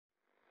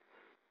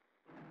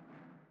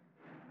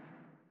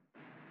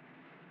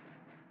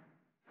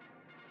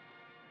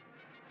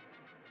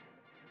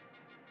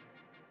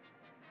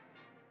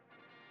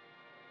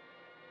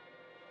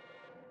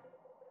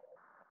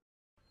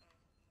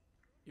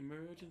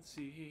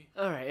Emergency.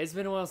 Alright, it's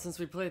been a while since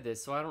we played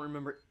this, so I don't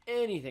remember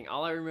anything.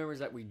 All I remember is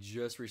that we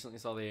just recently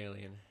saw the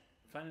alien.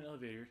 Find an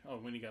elevator. Oh,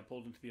 when he got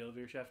pulled into the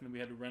elevator shaft and then we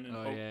had to run and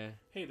Oh, yeah.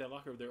 Hey, that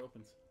locker over there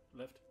opens.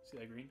 Left. See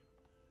that green?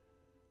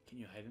 Can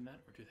you hide in that?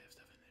 Or do they have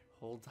stuff in there?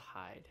 Hold to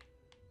hide.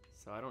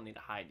 So I don't need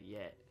to hide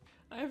yet.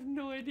 I have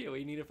no idea.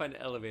 We need to find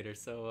an elevator,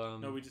 so,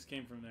 No, we just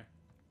came from there.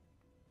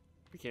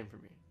 We came from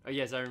here. Oh,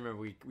 yes, I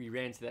remember. We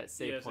ran to that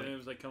save point. And it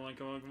was like, come on,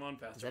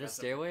 faster. Is that a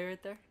faster. stairway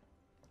right there?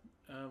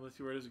 Let's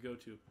see, where does it go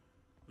to?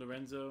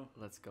 Lorenzo.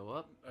 Let's go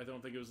up. I don't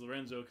think it was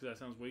Lorenzo because that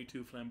sounds way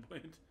too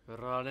flamboyant.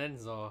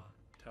 Lorenzo.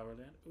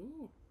 Towerland.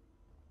 Ooh.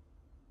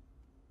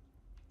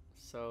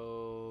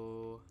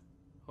 So,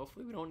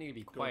 hopefully we don't need to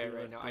be quiet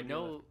right now. I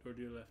know. Door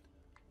to your left.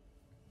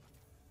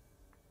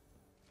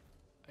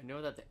 I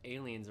know that the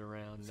alien's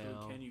around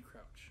now. So can you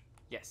crouch?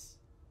 Yes.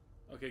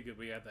 Okay, good.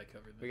 We got that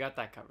covered. Then. We got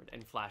that covered.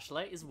 And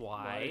flashlight is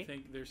why. Well, I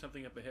think there's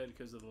something up ahead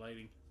because of the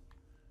lighting.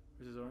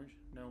 Is this orange?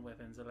 No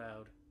weapons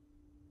allowed.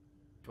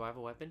 Do I have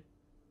a weapon?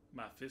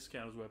 My fist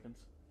count as weapons.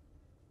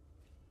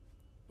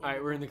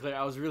 Alright, we're in the clear.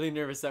 I was really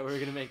nervous that we were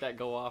going to make that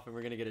go off and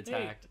we're going to get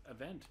attacked. Hey, a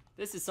vent.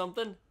 This is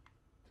something.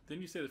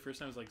 Didn't you say the first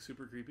time was like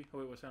super creepy? Oh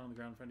wait, what's that on the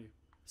ground in front of you?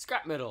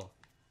 Scrap metal.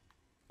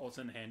 All of a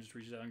sudden, a hand just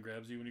reaches out and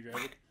grabs you when you grab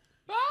it.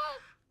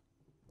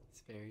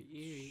 It's very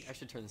eerie. I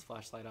should turn this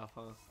flashlight off,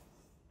 huh?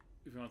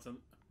 If you want some.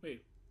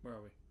 Wait, where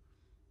are we?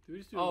 Did we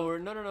just do? Oh, we're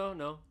no,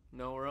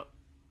 we're up.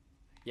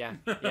 Yeah,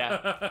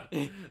 yeah,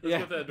 Let's yeah.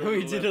 get that door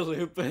We to the did a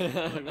left. loop.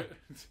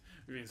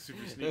 We're being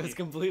super sneaky. It was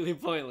completely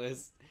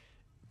pointless.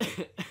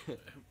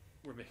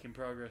 We're making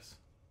progress.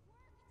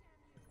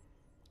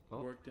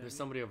 Oh, Work down. there's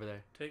somebody over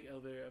there. Take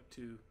elevator up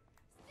to.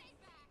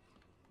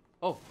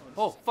 Oh,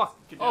 fuck.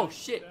 Get down, Oh,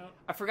 shit. get down.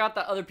 I forgot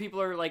that other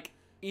people are, like,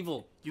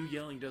 evil. You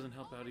yelling doesn't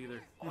help out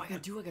either. Oh, I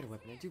got a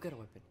weapon. I do got a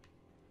weapon.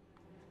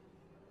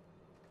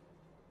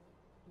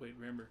 Wait,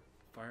 remember,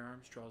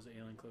 firearms draws the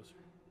alien closer.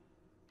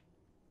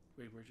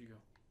 Wait, where'd you go?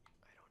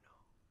 I don't know.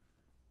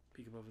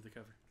 Peek above the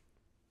cover.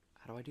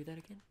 How do I do that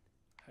again?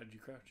 How did you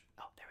crouch?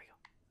 Oh, there we go.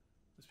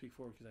 Let's peek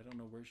forward because I don't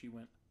know where she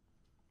went.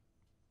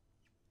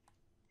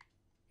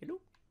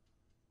 Hello?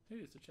 Hey,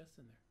 there's a chest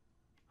in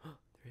there.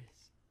 There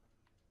is.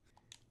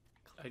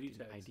 ID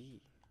tags.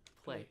 ID.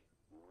 Play.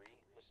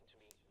 Listen to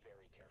me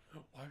very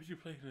carefully. Why would you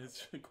play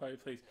in a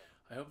quiet place?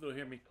 I hope they'll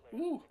hear me.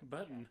 Ooh,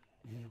 button.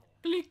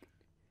 Click.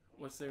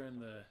 What's there in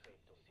the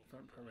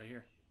front part right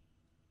here?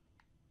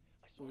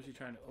 What was he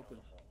trying to open?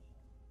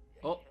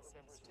 Oh.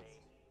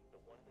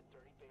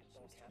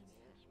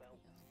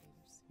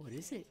 What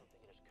is it?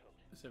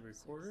 Is that a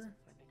recorder?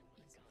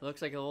 It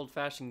looks like an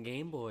old-fashioned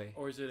Game Boy.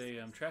 Or is it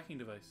a tracking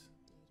device?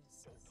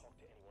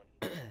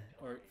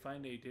 Or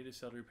find a data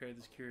cell to repair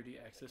the security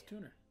access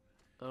tuner.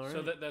 All right.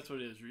 So that's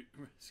what it is.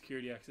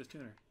 Security access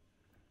tuner.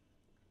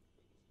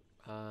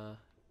 Are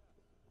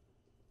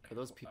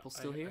those people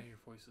still here? I hear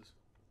voices.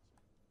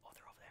 Oh,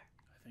 they're over there.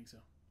 I think so.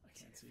 I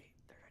can't see.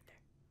 They're right there.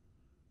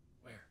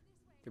 Where?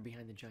 They're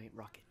behind the giant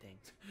rocket thing.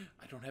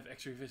 I don't have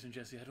X-ray vision,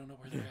 Jesse. I don't know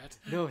where they're at.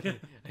 No,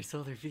 I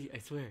saw their feet. I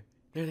swear.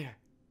 They're there.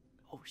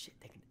 Oh shit!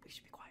 They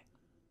should be quiet.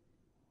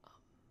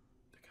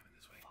 They're coming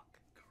this way. Fuck.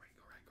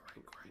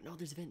 Go right. No,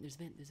 there's a vent.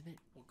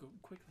 Well, go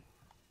quickly.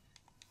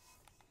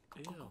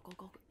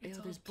 Go. It's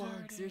Ew, there's all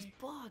bugs. There's dirty.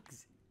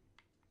 bugs.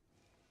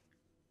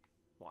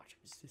 Watch,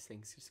 this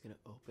thing's just gonna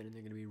open and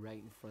they're gonna be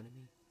right in front of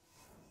me.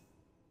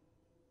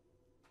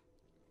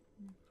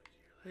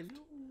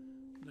 Hello.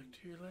 Look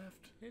to your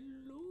left.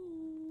 Hello.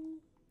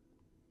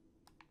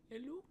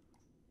 Hello.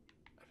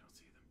 I don't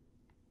see them.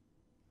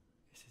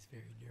 This is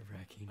very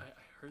nerve-wracking. I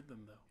heard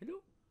them though.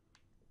 Hello.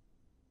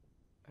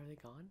 Are they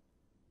gone?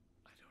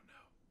 I don't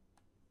know.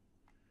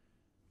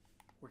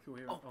 Where can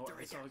we? Oh, they're I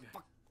right saw there. a guy.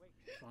 Fuck.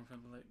 Long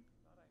from the light.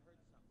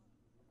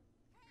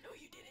 No,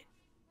 you didn't.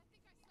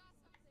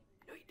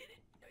 No, you didn't.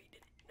 No, you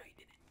didn't. No, you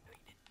didn't. No,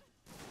 you didn't.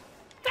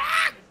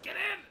 Ah! Get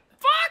in!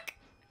 Fuck!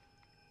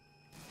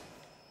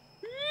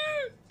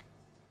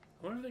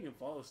 I wonder if they can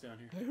follow us down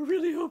here. I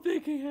really hope they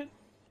can.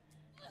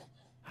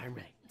 I'm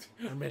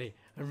ready.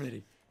 I'm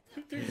ready.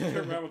 They just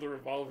turn around with a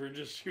revolver and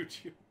just shoot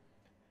you.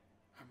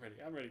 I'm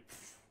ready.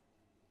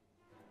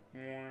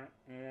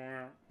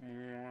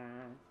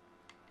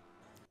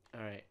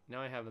 Alright,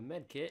 now I have a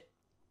med kit.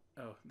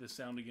 Oh, this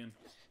sound again.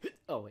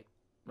 Oh, wait.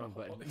 Wrong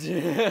button.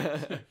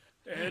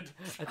 Ed.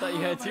 I thought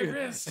you had my to.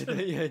 wrist. I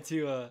thought you had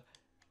to,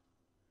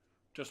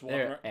 Just walking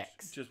There, around.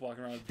 X. Just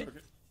walking around.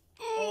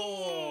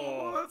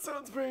 Oh, that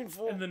sounds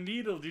painful. And the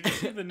needle. Did you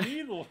see the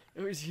needle?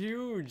 It was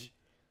huge.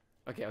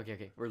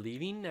 Okay. We're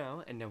leaving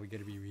now, and now we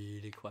gotta be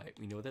really quiet.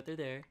 We know that they're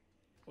there.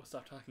 Well,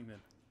 stop talking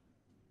then.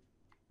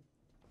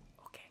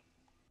 Okay.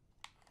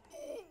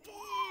 Oh,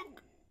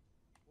 fuck!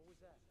 What was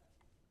that?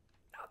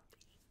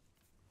 Nothing.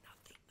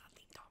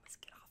 Thomas,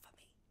 get off of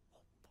me.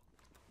 Oh,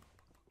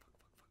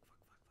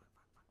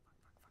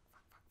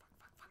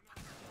 fuck.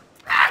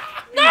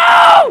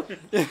 No!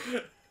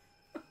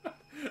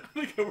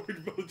 I think we're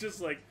both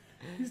just like,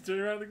 he's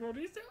turning around the corner.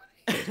 He's doing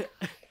it.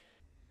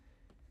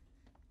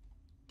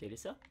 Data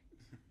cell?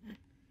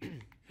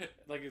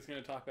 Like it's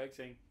gonna talk back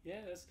saying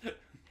yes.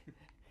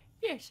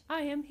 Yes,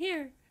 I am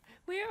here.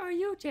 Where are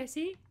you,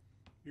 Jesse?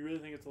 You really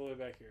think it's all the way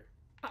back here?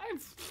 I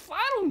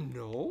don't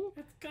know.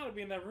 It's gotta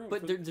be in that room.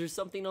 But there's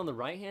something on the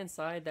right-hand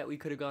side that we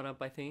could have gone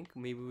up, I think.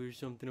 Maybe there's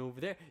something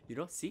over there. You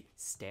don't see?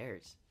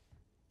 Stairs.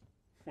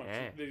 What,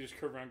 Eh. so they just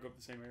curve around and go up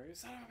the same area?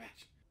 Son of a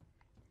bitch.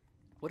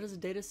 What does a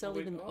data cell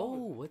wait, even... oh, Oh,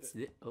 what's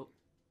this? Oh.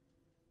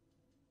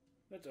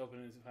 Let's open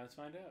it and let's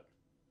find out.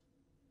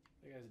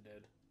 That guy's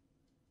dead.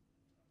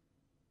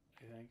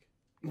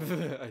 I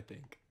think. I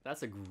think.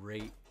 That's a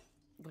great,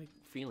 like,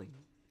 feeling.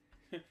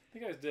 That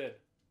guy's dead.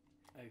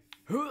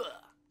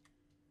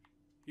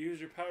 Use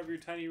your power of your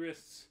tiny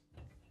wrists.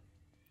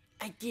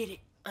 I get it.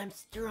 I'm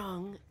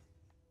strong.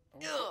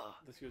 Oh,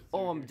 let's go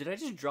Oh, did I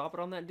just drop it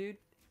on that dude?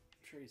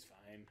 I'm sure he's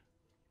fine.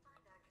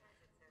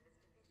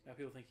 Now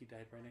people think he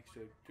died right next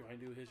to it. Trying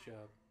to do his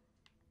job.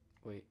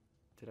 Wait,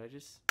 did I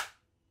just...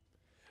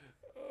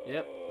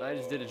 Yep, I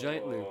just did a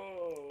giant loop.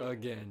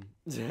 Again.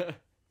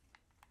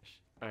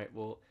 Alright,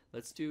 well,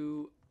 let's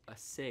do a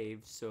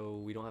save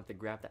so we don't have to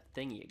grab that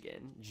thingy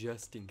again,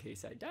 just in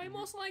case I die.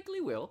 Most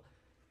likely will.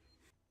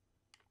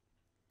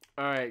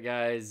 Alright,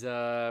 guys,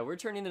 we're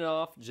turning it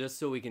off just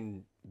so we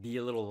can be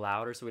a little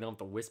louder so we don't have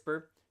to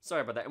whisper.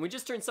 Sorry about that. And we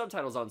just turned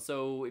subtitles on,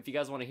 so if you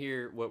guys want to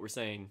hear what we're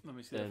saying, Let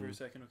me see that for a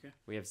second, okay?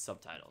 we have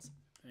subtitles.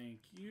 Thank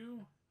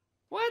you.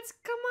 What?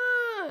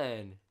 Come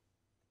on!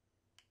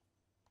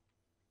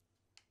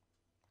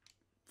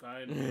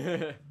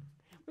 Fine.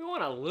 We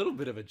want a little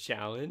bit of a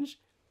challenge.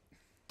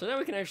 So now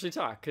we can actually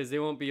talk, because they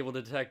won't be able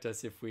to detect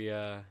us if we,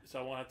 So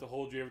I won't have to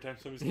hold you every time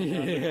somebody's coming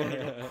around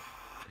the corner.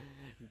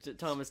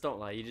 Thomas, don't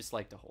lie. You just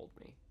like to hold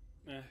me.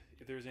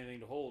 If there was anything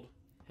to hold.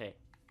 Hey,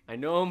 I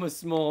know I'm a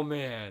small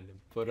man,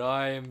 but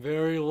I am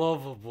very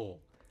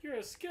lovable. You're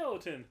a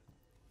skeleton.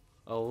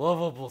 A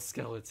lovable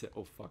skeleton.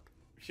 Oh, fuck.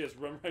 Just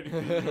run right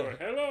into the door.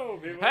 Hello,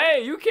 people.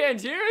 Hey, you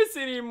can't hear us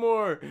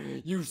anymore.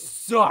 You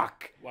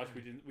suck. Watch,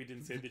 we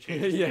didn't say the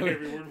changes. Yeah,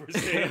 Every word we're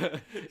saying.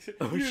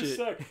 Oh, You shit.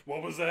 suck.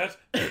 What was that?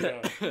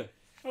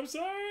 I'm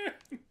sorry.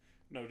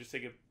 No, just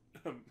take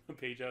a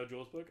page out of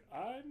Joel's book.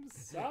 I'm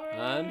sorry.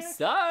 I'm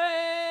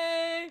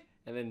sorry.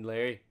 And then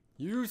Larry,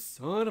 you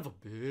son of a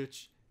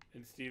bitch.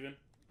 And Steven,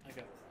 I got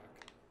a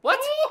rock. What?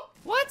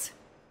 What?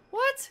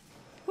 What?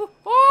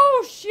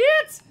 Oh,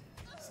 shit.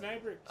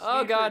 Sniper.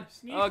 Oh, God.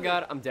 Sniper. Oh,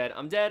 God. I'm dead.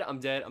 I'm dead. I'm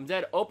dead. I'm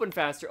dead. Open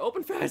faster.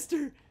 Open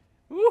faster.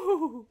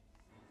 Woo.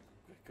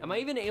 Am I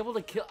even able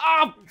to kill?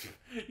 Oh!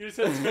 You just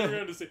had to spin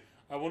around to say,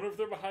 I wonder if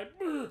they're behind.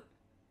 Something's out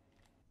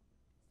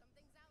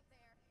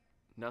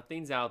there.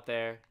 Nothing's out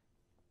there.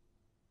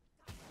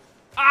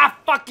 Ah,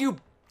 fuck you.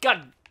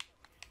 God.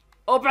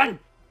 Open.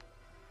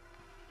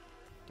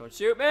 Don't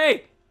shoot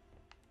me.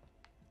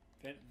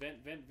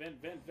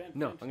 Vent.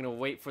 No, I'm going to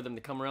wait for them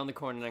to come around the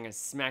corner and I'm going to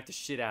smack the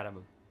shit out of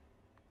them.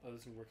 Oh,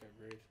 this would work out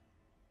great.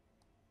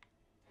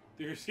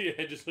 Do you see a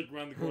head just look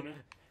around the corner?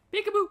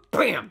 Peekaboo.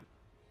 Bam.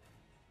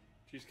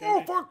 She's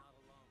coming. Oh, fuck.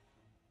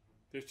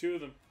 There's two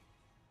of them.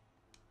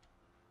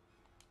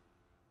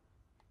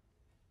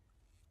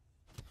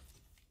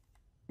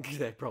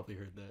 I probably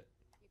heard that.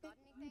 You got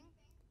anything?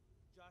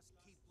 Just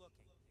keep looking.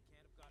 You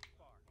can't have gotten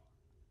far.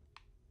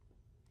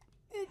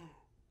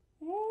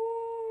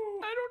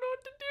 I don't know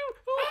what to do.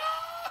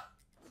 Ah!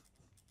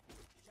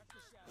 Check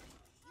the shadow.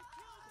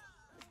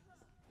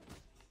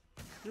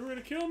 You were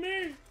gonna kill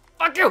me!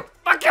 Fuck you!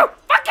 Fuck you!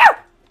 Fuck you!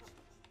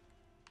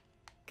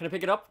 Can I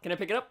pick it up? Can I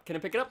pick it up? Can I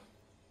pick it up?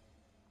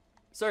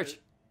 Search.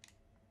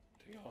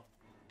 Take off.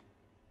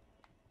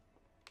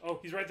 Oh,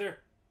 he's right there.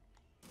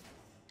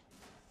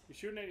 He's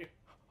shooting at you.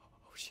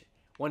 Oh shit.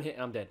 One hit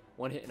and I'm dead.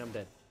 One hit and I'm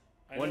dead.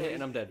 I One know, hit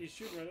and I'm dead. He's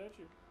shooting right at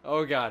you.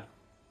 Oh god.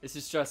 This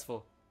is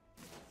stressful.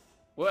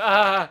 What?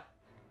 Ah!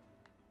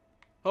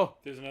 Oh.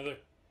 There's another.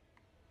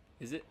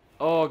 Is it?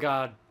 Oh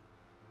god.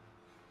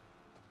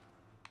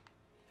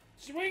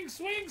 Swing!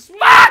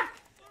 Fuck!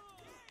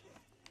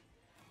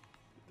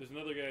 There's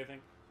another guy, I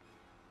think.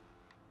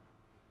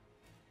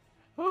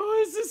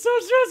 Oh, this is so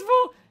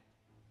stressful.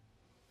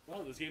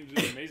 Wow, this game's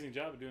doing an amazing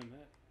job of doing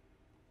that.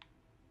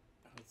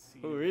 Let's see.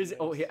 Where is it?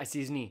 Oh, here, I see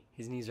his knee.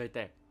 His knee's right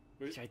there.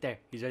 He's right there.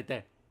 He's right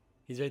there.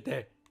 He's right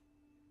there.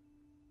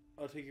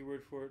 I'll take your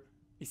word for it.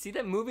 You see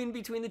that moving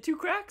between the two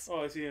cracks?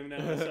 Oh, I see him now.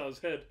 I saw his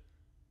head.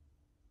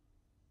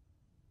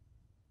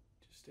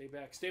 Just stay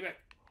back. Stay back.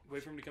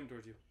 Wait for him to come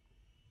towards you.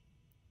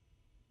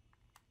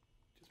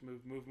 Just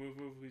move.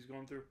 He's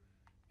going through.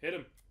 Hit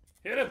him.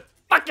 Hit him.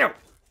 Fuck you!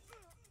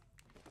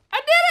 I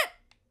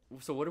did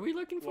it! So what are we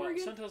looking for Well,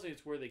 again? Sun tells me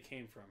it's where they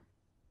came from.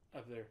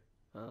 Up there.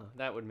 Oh,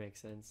 that would make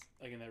sense.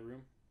 Like in that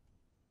room.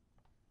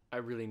 I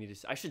really need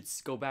to... I should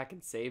go back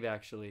and save,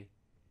 actually.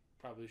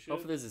 Probably should.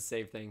 Hopefully there's a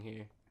save thing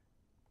here.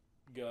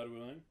 God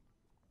willing.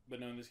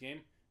 But no, in this game,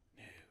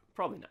 no.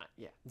 Probably not,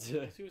 yeah.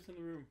 Let's see what's in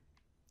the room.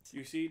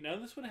 You see, none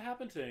of this would have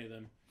happened to any of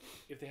them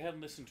if they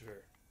hadn't listened to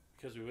her.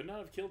 Because we would not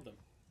have killed them.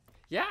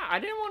 Yeah, I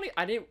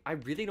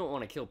really don't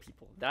want to kill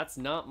people. That's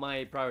not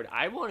my priority.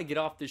 I want to get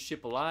off this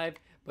ship alive,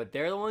 but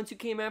they're the ones who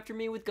came after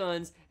me with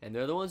guns, and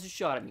they're the ones who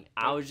shot at me.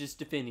 I was just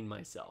defending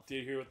myself. Did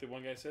you hear what the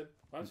one guy said?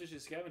 Why don't you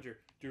just scavenger?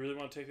 Do you really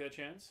want to take that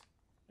chance?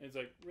 And it's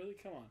like, really?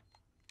 Come on.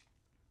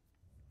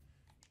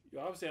 You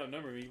obviously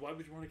outnumber me. Why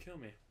would you want to kill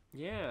me?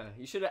 Yeah,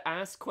 you should have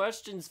asked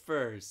questions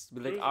first.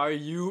 Be like, Who's- are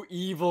you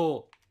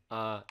evil?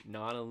 Not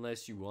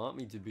unless you want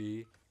me to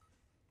be.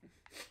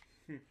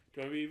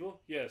 Do I be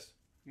evil? Yes.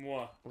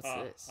 Moi. What's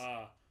this?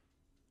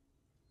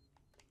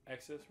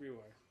 Access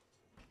rewire.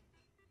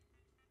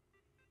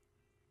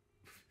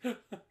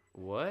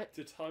 What?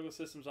 To toggle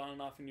systems on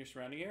and off in your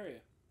surrounding area.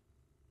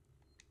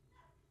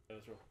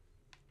 Let's roll.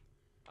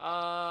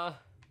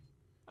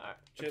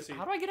 Jesse.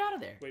 How do I get out of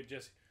there? Wait,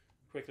 Jesse.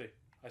 Quickly.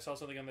 I saw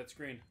something on that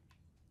screen.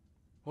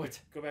 What?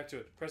 Wait, go back to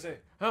it. Press A.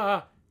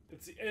 Ah!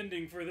 It's the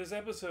ending for this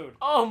episode.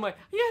 Oh my! Yeah,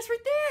 it's right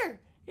there.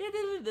 Yeah,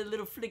 the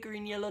little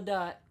flickering yellow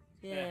dot.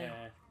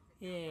 Yeah,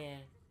 yeah.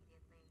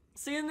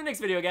 See you in the next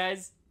video,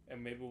 guys.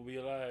 And maybe we'll be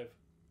alive.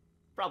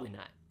 Probably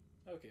not.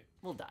 Okay.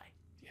 We'll die.